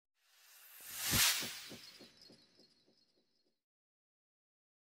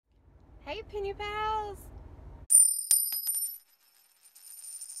Hey, Penny Pals.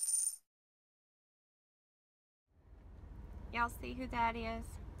 Y'all see who that is?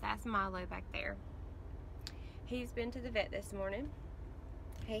 That's Milo back there. He's been to the vet this morning.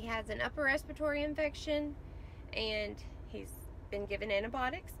 He has an upper respiratory infection and he's been given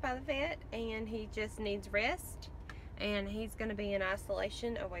antibiotics by the vet and he just needs rest and he's going to be in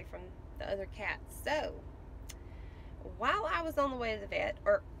isolation away from the other cats. So while I was on the way to the vet,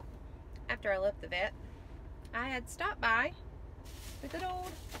 or after I left the vet, I had stopped by the good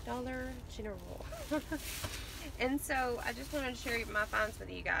old Dollar General. And so I just wanted to share my finds with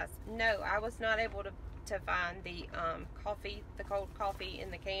you guys. No, I was not able to find the coffee, the cold coffee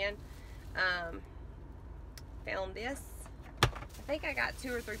in the can. Found this. I think I got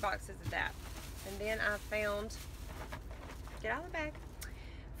 2 or 3 boxes of that. And then I found, get out of the bag,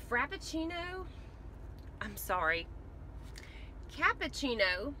 Frappuccino, I'm sorry,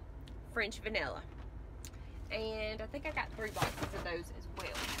 Cappuccino French vanilla. And I think I got 3 boxes of those as well.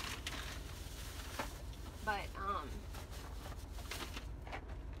 But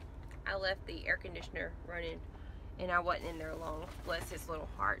I left the air conditioner running and I wasn't in there long, bless his little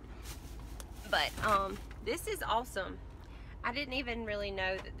heart. But this is awesome. I didn't even really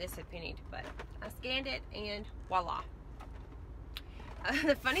know that this had pennied, but I scanned it and voila.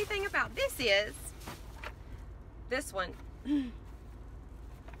 The funny thing about this is, this one,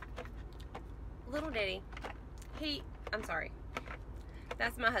 Little Diddy, I'm sorry,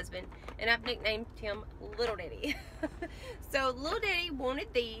 that's my husband, and I've nicknamed him Little Diddy. So Little Diddy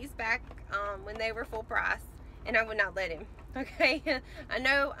wanted these back when they were full price, and I would not let him. Okay, I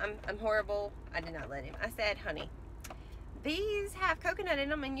know I'm horrible. I did not let him. I said, honey, these have coconut in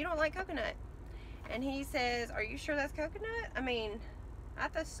them, and you don't like coconut. And he says, are you sure that's coconut? I mean, I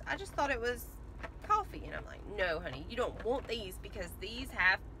just thought it was coffee. And I'm like, no, honey, you don't want these because these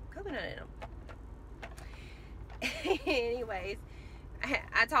have coconut in them. Anyways,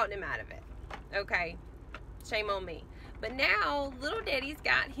 I talked him out of it. Okay, shame on me. But now Little Diddy's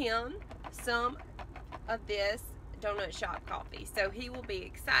got him some of this donut shop coffee, so he will be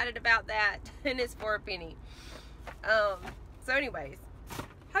excited about that. And it's for a penny. So anyways,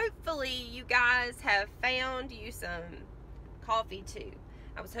 hopefully you guys have found you some coffee too.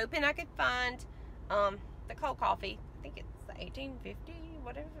 I was hoping I could find the cold coffee. I think it's the 1850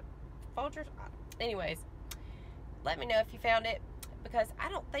 whatever Folgers. Anyways, let me know if you found it, because I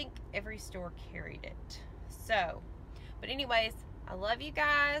don't think every store carried it. So, but anyways, I love you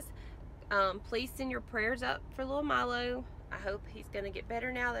guys. Please send your prayers up for little Milo. I hope he's going to get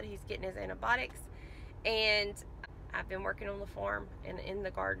better now that he's getting his antibiotics. And I've been working on the farm and in the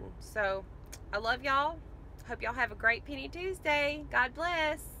garden. So I love y'all. Hope y'all have a great Penny Tuesday. God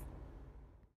bless.